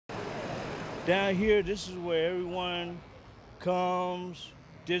Down here, this is where everyone comes,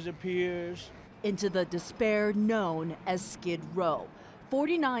 disappears. Into the despair known as Skid Row.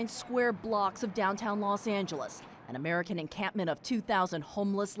 49 square blocks of downtown Los Angeles, an American encampment of 2,000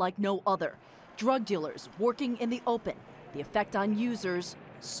 homeless like no other. Drug dealers working in the open. The effect on users,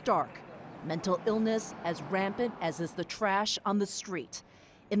 stark. Mental illness as rampant as is the trash on the street.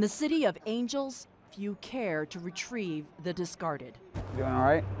 In the city of angels, few care to retrieve the discarded. Doing all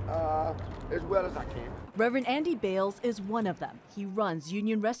right? As well as I can. Reverend Andy Bales is one of them. He runs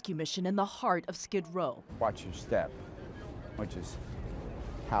Union Rescue Mission in the heart of Skid Row. Watch your step, which is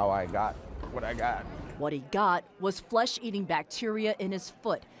how I got what I got. What he got was flesh-eating bacteria in his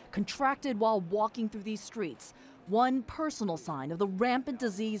foot, contracted while walking through these streets. One personal sign of the rampant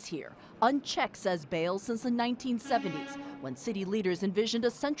disease here, unchecked, says Bales, since the 1970s, when city leaders envisioned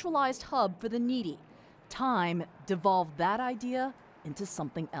a centralized hub for the needy. Time devolved that idea into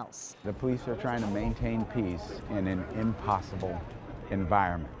something else. The police are trying to maintain peace in an impossible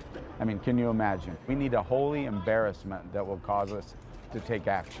environment. I mean, can you imagine? We need a holy embarrassment that will cause us to take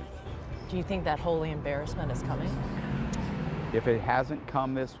action. Do you think that holy embarrassment is coming? If it hasn't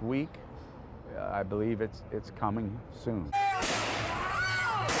come this week, I believe it's coming soon.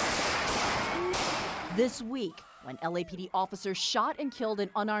 This week, when LAPD officers shot and killed an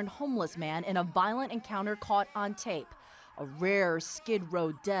unarmed homeless man in a violent encounter caught on tape, a rare Skid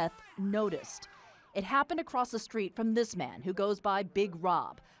Row death noticed. It happened across the street from this man who goes by Big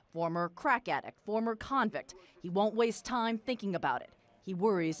Rob, former crack addict, former convict. He won't waste time thinking about it. He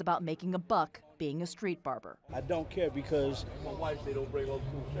worries about making a buck being a street barber. I don't care because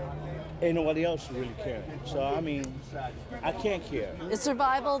ain't nobody else really care. So, I mean, I can't care. Is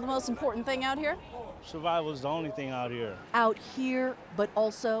survival the most important thing out here? Survival is the only thing out here. Out here, but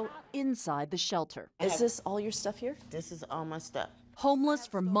also inside the shelter. Is this all your stuff here? This is all my stuff. Homeless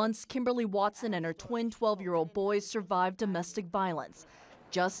for months, Kimberly Watson and her twin 12-year-old boys survived domestic violence.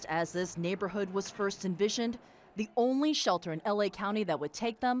 Just as this neighborhood was first envisioned, the only shelter in LA County that would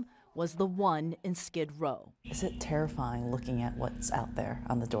take them was the one in Skid Row. Is it terrifying looking at what's out there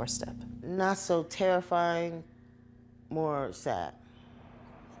on the doorstep? Not so terrifying, more sad.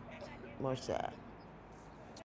 More sad.